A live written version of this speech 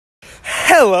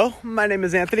Hello, my name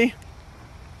is Anthony,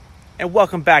 and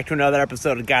welcome back to another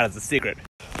episode of God is a Secret.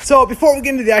 So before we get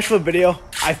into the actual video,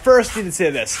 I first need to say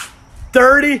this.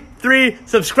 33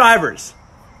 subscribers.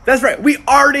 That's right, we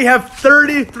already have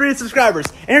 33 subscribers.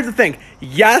 And here's the thing,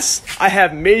 yes, I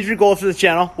have major goals for this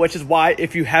channel, which is why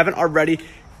if you haven't already,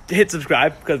 hit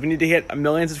subscribe, because we need to hit 1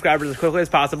 million subscribers as quickly as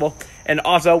possible. And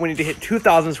also, we need to hit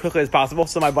 2,000 as quickly as possible,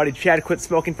 so my buddy Chad quit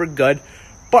smoking for good.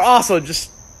 But also,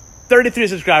 just 33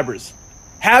 subscribers.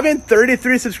 Having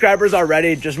 33 subscribers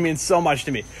already just means so much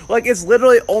to me. Like, it's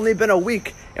literally only been a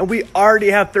week, and we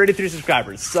already have 33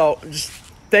 subscribers. So, just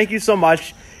thank you so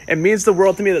much. It means the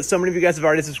world to me that so many of you guys have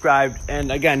already subscribed.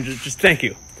 And again, just thank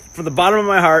you. From the bottom of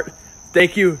my heart,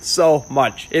 thank you so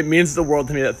much. It means the world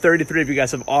to me that 33 of you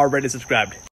guys have already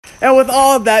subscribed. And with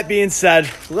all of that being said,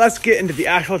 let's get into the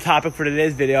actual topic for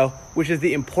today's video, which is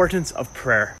the importance of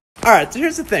prayer. Alright, so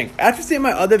here's the thing. After seeing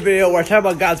my other video where I talk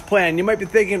about God's plan, you might be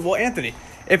thinking, well, Anthony,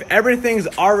 if everything's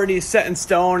already set in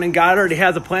stone and God already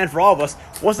has a plan for all of us,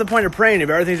 what's the point of praying if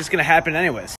everything's just going to happen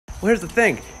anyways? Well, here's the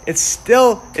thing. It's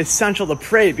still essential to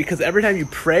pray because every time you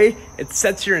pray, it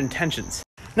sets your intentions.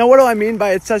 Now, what do I mean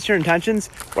by it sets your intentions?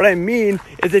 What I mean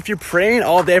is if you're praying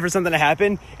all day for something to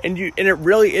happen and it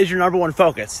really is your number one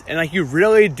focus, and like you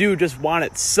really do just want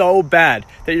it so bad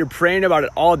that you're praying about it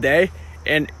all day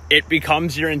and it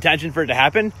becomes your intention for it to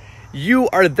happen, you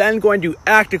are then going to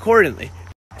act accordingly.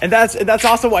 And that's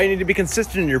also why you need to be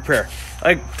consistent in your prayer.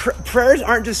 Like prayers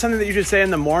aren't just something that you should say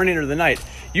in the morning or the night.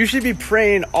 You should be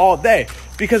praying all day,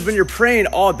 because when you're praying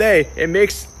all day, it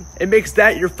makes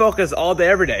that your focus all day,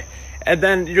 every day. And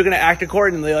then you're going to act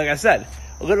accordingly, like I said.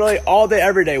 Literally all day,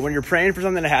 every day, when you're praying for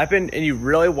something to happen and you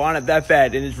really want it that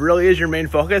bad and it really is your main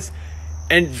focus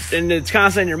and it's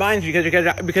constantly in your mind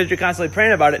because you're constantly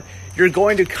praying about it, you're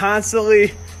going to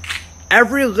constantly,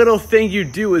 every little thing you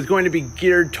do is going to be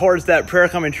geared towards that prayer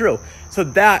coming true. So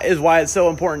that is why it's so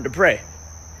important to pray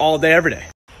all day, every day.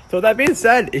 So with that being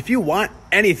said, if you want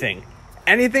anything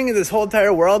in this whole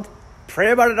entire world,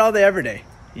 pray about it all day, every day.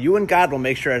 You and God will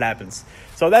make sure it happens.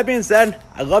 So that being said,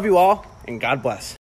 I love you all, and God bless.